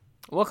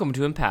Welcome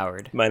to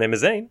Empowered. My name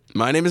is Zane.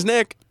 My name is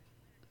Nick.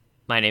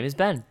 My name is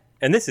Ben.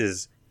 And this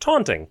is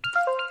Taunting.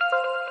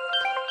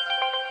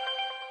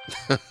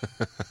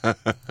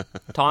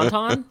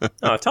 Tauntaun?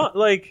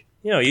 Taunt,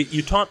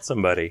 you taunt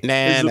somebody.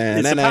 Nah,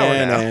 It's a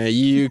power now.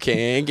 you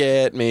can't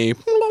get me.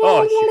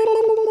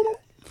 Oh,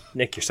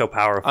 Nick, you're so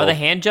powerful. Are the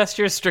hand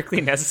gestures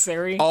strictly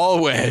necessary?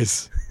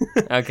 Always.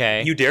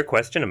 Okay. You dare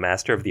question a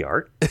master of the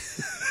art?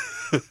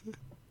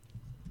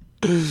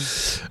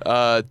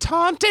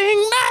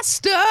 Taunting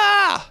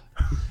master!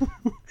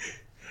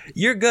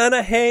 You're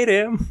gonna hate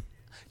him.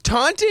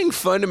 Taunting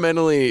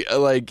fundamentally,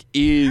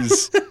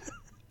 is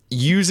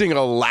using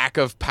a lack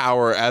of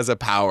power as a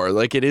power.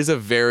 Like, it is a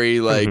very,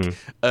 Middle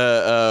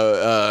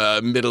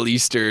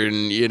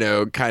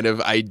Eastern, kind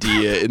of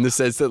idea in the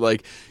sense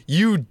that,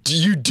 you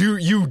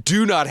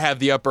do not have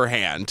the upper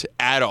hand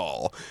at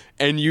all.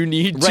 And you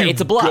need Right,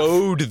 it's a to bluff.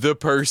 goad the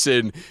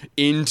person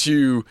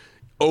into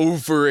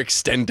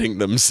overextending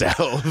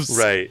themselves.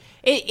 Right.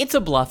 It's a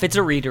bluff. It's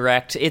a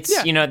redirect. It's,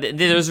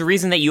 there's a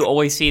reason that you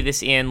always see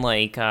this in,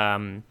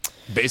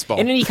 Baseball.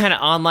 in any kind of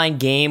online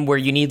game where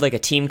you need, a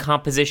team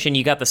composition.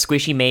 You got the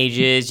squishy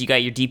mages, you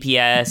got your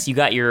DPS, you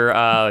got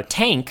your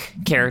tank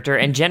character,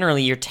 and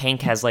generally your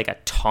tank has, a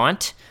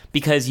taunt,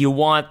 because you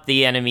want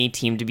the enemy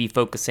team to be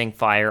focusing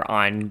fire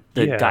on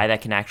the guy that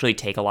can actually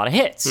take a lot of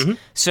hits. Mm-hmm.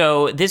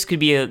 So this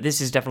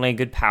is definitely a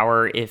good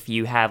power if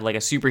you have a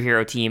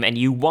superhero team and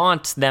you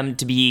want them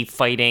to be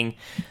fighting,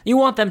 you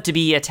want them to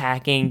be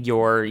attacking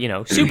your,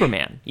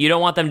 Superman. You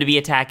don't want them to be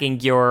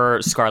attacking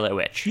your Scarlet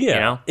Witch.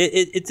 Yeah.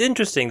 It's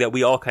interesting that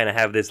we all kind of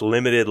have this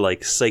limited,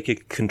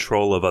 psychic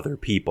control of other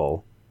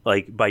people.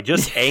 By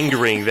just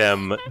angering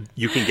them,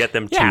 you can get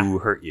them to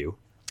hurt you.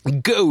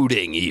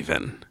 Goading,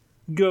 even.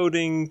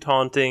 Goading,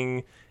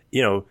 taunting,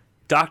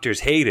 doctors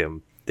hate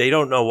him. They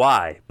don't know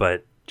why,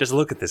 but just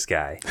look at this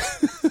guy.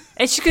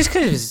 It's just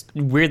because of his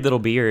weird little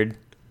beard.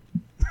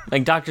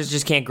 Doctors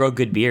just can't grow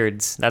good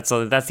beards. That's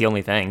the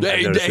only thing.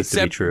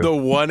 Except the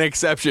one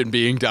exception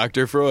being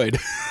Dr. Freud.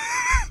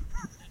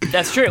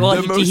 That's true.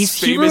 Well,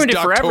 he ruined it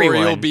for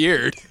everyone.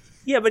 Beard.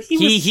 Yeah, but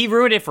he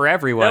ruined it for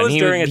everyone. That was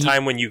during a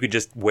time when you could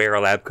just wear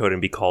a lab coat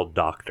and be called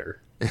doctor.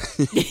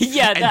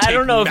 Yeah, I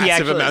don't know if he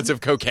actually... massive amounts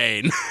of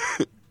cocaine.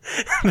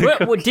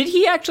 What, did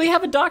he actually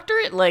have a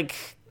doctorate?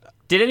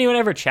 Did anyone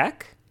ever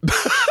check?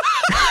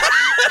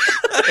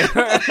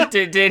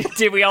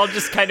 did we all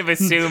just kind of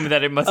assume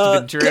that it must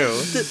have been true?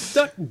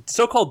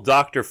 So-called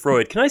Dr.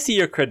 Freud, can I see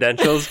your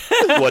credentials?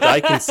 What I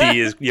can see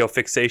is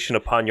fixation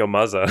upon your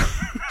mother.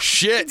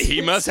 Shit,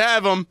 he must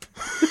have them.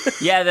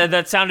 Yeah,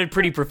 that sounded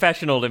pretty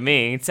professional to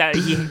me.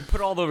 He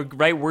put all the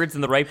right words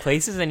in the right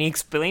places, and he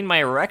explained my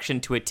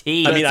erection to a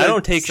T. I mean, I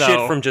don't take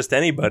shit from just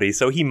anybody,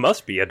 so he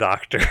must be a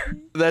doctor.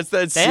 That's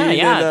that scene.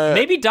 Yeah.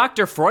 Maybe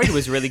Dr. Freud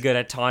was really good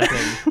at taunting.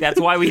 That's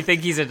why we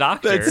think he's a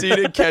doctor. That scene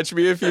in Catch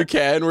Me If You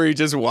Can, where he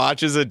just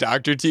watches a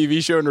doctor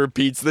TV show and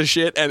repeats the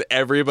shit, and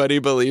everybody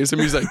believes him.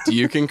 He's like, "Do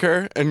you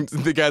concur?" And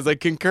the guy's like,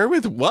 "Concur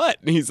with what?"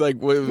 And he's like,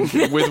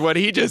 "With what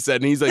he just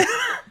said." And he's like,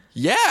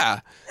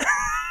 "Yeah."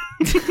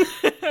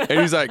 And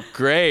he's like,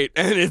 "Great."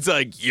 And it's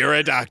like, "You're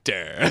a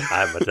doctor."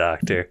 I'm a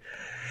doctor.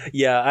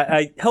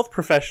 Yeah, health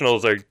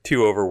professionals are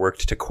too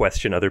overworked to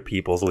question other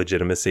people's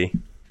legitimacy.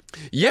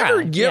 They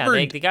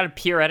got to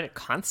peer at it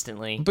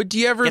constantly. But do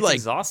you ever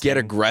get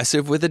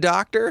aggressive with a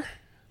doctor?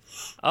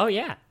 Oh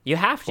yeah, you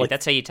have to.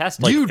 That's how you test.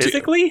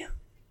 Physically?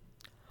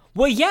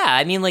 Well, yeah.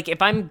 I mean,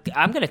 if I'm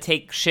gonna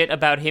take shit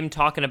about him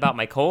talking about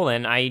my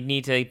colon, I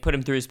need to put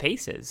him through his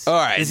paces. All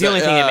right, it's the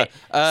only thing it's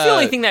the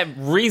only thing that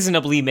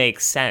reasonably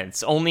makes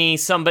sense. Only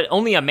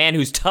a man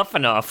who's tough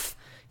enough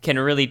can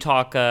really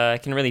talk.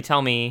 Can really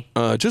tell me.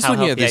 Just how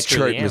looking at healthy this I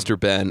truly chart, am. Mr.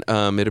 Ben,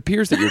 it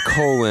appears that your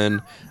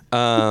colon.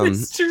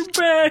 Mr.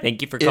 Ben.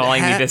 Thank you for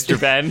calling me Mr.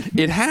 Ben.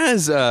 It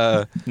has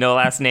no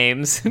last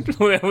names.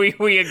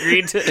 we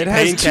agreed to. It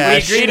has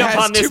we agreed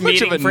upon this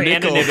meeting for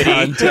anonymity.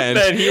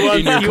 Ben, he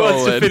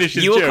wants to finish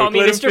his you joke. will call me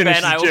Let him Mr. finish Ben.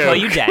 his I will joke. call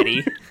you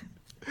Daddy.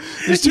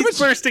 There's too He's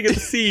much. bursting at the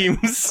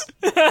seams.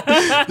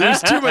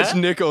 There's too much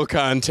nickel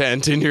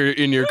content in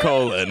your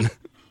colon.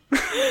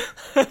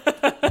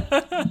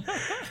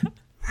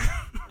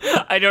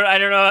 I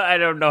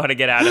don't know how to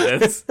get out of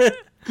this.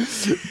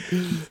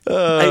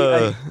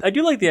 I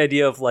do like the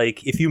idea of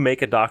if you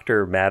make a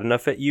doctor mad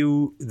enough at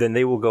you, then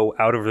they will go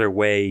out of their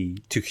way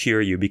to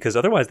cure you, because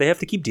otherwise they have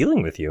to keep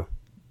dealing with you.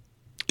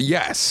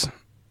 Yes.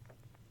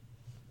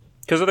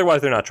 Because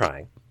otherwise they're not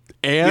trying.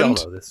 And we all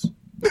know this.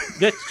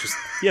 It's just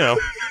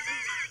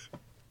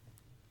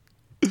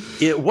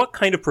what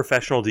kind of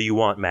professional do you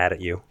want mad at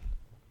you?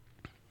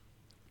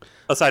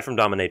 Aside from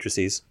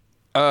dominatrices.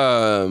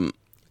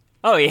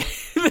 Oh yeah,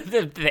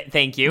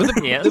 thank you.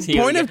 The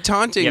point of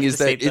taunting is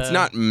that it's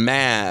not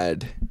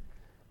mad.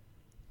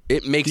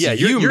 It makes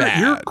you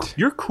mad.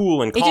 You're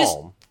cool and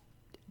calm.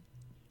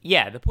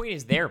 The point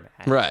is they're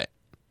mad. Right.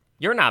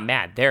 You're not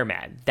mad. They're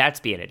mad. That's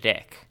being a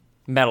dick.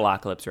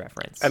 Metalocalypse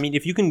reference. I mean,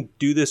 if you can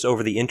do this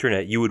over the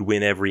internet, you would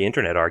win every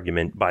internet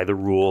argument by the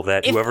rule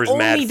that whoever's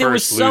mad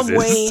first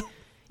loses.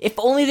 If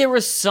only there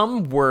was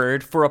some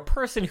word for a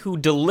person who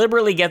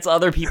deliberately gets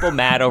other people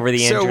mad over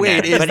the internet. So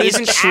wait, is but this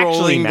isn't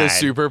trolling the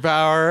actually mad.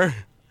 superpower?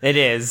 It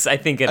is. I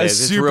think it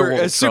is. It's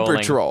A super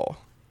troll.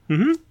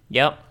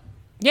 Yep.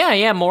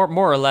 Yeah, more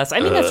or less. I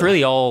think that's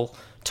really all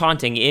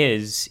taunting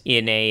is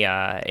in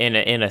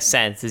a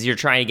sense, is you're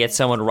trying to get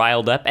someone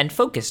riled up and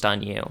focused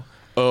on you.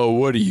 Oh,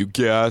 what are you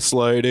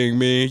gaslighting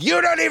me?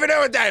 You don't even know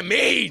what that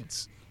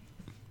means.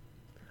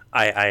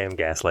 I am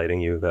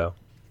gaslighting you, though.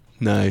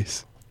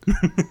 Nice.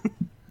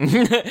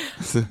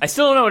 I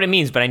still don't know what it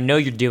means, but I know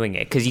you're doing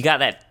it because you got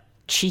that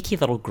cheeky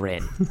little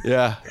grin.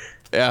 Yeah.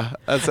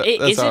 That's how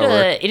It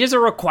it is a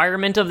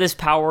requirement of this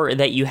power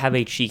that you have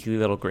a cheeky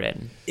little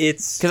grin.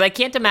 It's Because I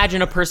can't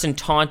imagine a person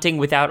taunting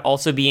without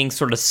also being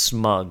sort of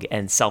smug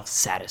and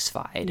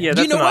self-satisfied. yeah. works.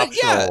 That's You know an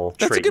what? Yeah, optional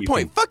that's a trait good you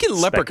point. can Fucking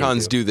spec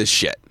leprechauns into. do this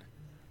shit.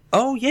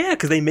 Oh yeah,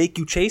 because they make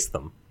you chase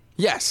them.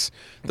 Yes.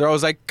 They're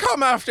always like,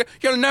 come after,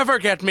 you'll never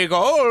get me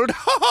gold.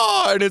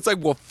 And it's like,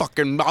 well,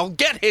 fucking, I'll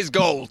get his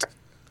gold.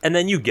 And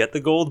then you get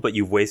the gold, but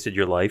you've wasted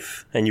your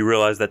life, and you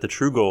realize that the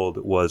true gold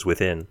was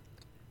within.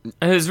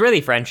 It was really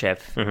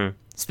friendship,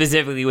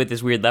 specifically with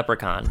this weird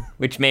leprechaun,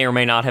 which may or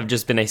may not have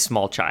just been a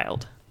small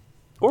child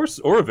Or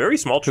a very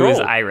small who was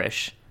troll.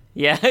 Irish.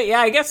 Yeah,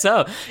 I guess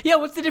so. Yeah,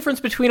 what's the difference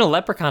between a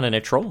leprechaun and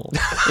a troll?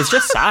 It's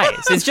just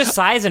size. It's just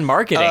size and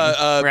marketing,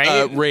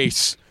 right?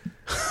 Race.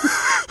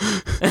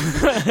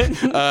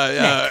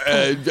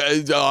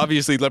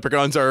 Obviously,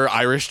 leprechauns are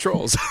Irish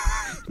trolls.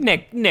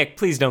 Nick,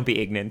 please don't be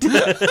ignorant.